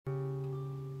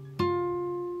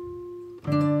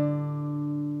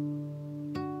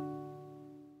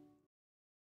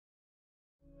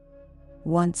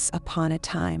Once upon a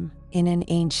time, in an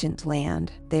ancient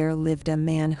land, there lived a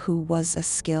man who was a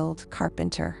skilled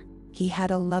carpenter. He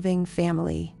had a loving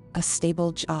family, a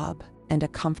stable job, and a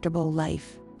comfortable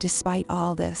life. Despite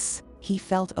all this, he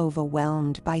felt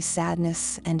overwhelmed by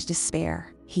sadness and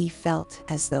despair. He felt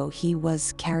as though he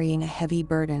was carrying a heavy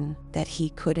burden that he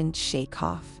couldn't shake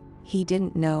off. He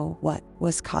didn't know what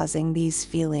was causing these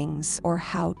feelings or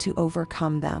how to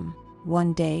overcome them.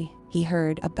 One day, he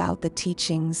heard about the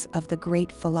teachings of the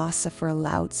great philosopher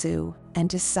Lao Tzu and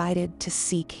decided to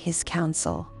seek his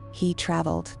counsel. He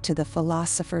traveled to the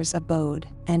philosopher's abode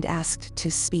and asked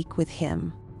to speak with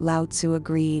him. Lao Tzu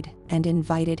agreed and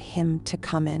invited him to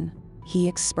come in. He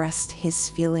expressed his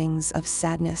feelings of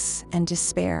sadness and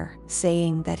despair,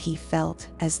 saying that he felt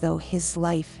as though his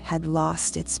life had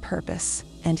lost its purpose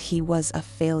and he was a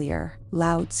failure.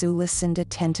 Lao Tzu listened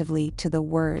attentively to the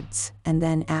words and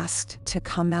then asked to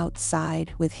come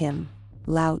outside with him.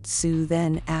 Lao Tzu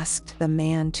then asked the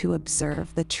man to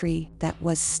observe the tree that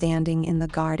was standing in the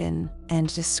garden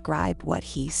and describe what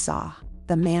he saw.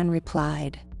 The man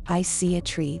replied, "I see a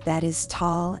tree that is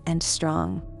tall and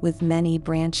strong, with many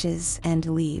branches and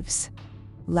leaves."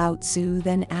 Lao Tzu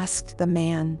then asked the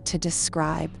man to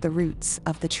describe the roots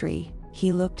of the tree.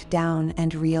 He looked down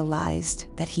and realized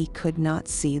that he could not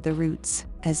see the roots,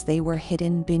 as they were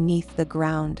hidden beneath the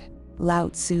ground. Lao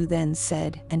Tzu then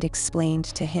said and explained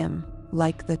to him,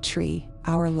 "Like the tree,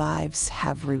 our lives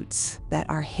have roots that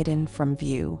are hidden from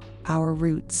view. Our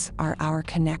roots are our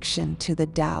connection to the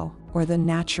Tao, or the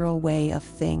natural way of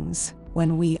things.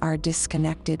 When we are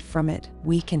disconnected from it,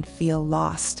 we can feel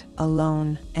lost,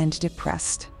 alone, and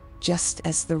depressed. Just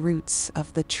as the roots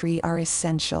of the tree are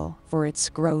essential for its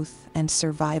growth and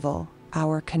survival,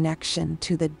 our connection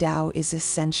to the Tao is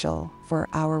essential for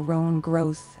our own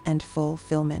growth and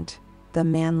fulfillment." The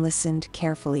man listened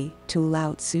carefully to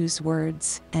Lao Tzu's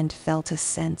words and felt a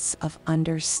sense of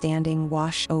understanding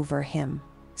wash over him.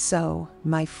 "So,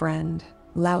 my friend,"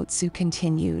 Lao Tzu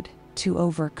continued, "to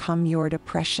overcome your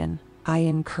depression, I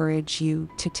encourage you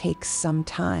to take some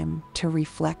time to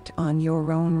reflect on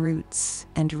your own roots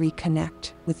and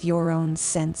reconnect with your own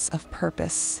sense of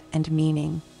purpose and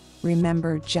meaning.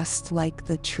 Remember, just like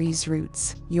the tree's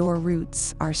roots, your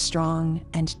roots are strong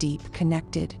and deep,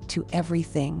 connected to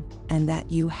everything, and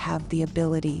that you have the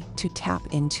ability to tap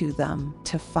into them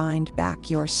to find back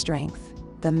your strength."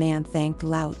 The man thanked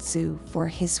Lao Tzu for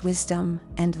his wisdom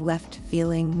and left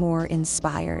feeling more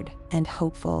inspired and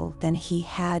hopeful than he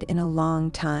had in a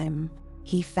long time.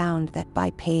 He found that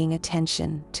by paying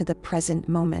attention to the present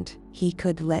moment, he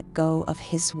could let go of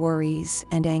his worries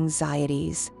and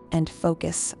anxieties and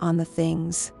focus on the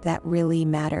things that really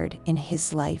mattered in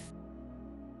his life.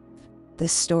 The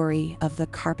story of the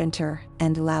carpenter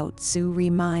and Lao Tzu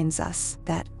reminds us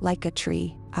that, like a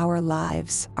tree, our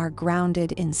lives are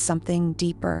grounded in something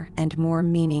deeper and more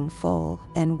meaningful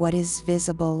than what is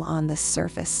visible on the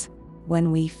surface.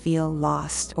 When we feel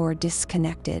lost or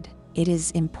disconnected, it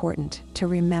is important to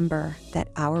remember that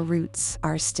our roots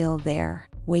are still there,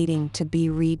 waiting to be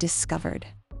rediscovered.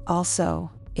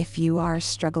 Also, if you are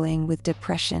struggling with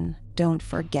depression, don't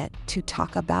forget to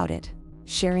talk about it.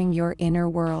 Sharing your inner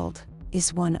world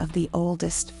is one of the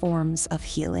oldest forms of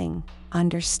healing.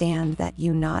 Understand that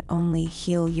you not only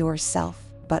heal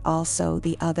yourself, but also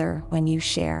the other when you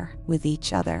share with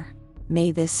each other.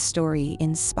 May this story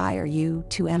inspire you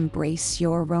to embrace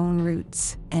your own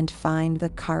roots and find the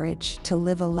courage to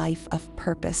live a life of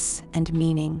purpose and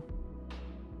meaning.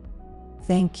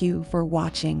 Thank you for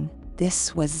watching.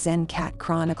 This was Zen Cat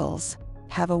Chronicles.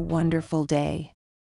 Have a wonderful day.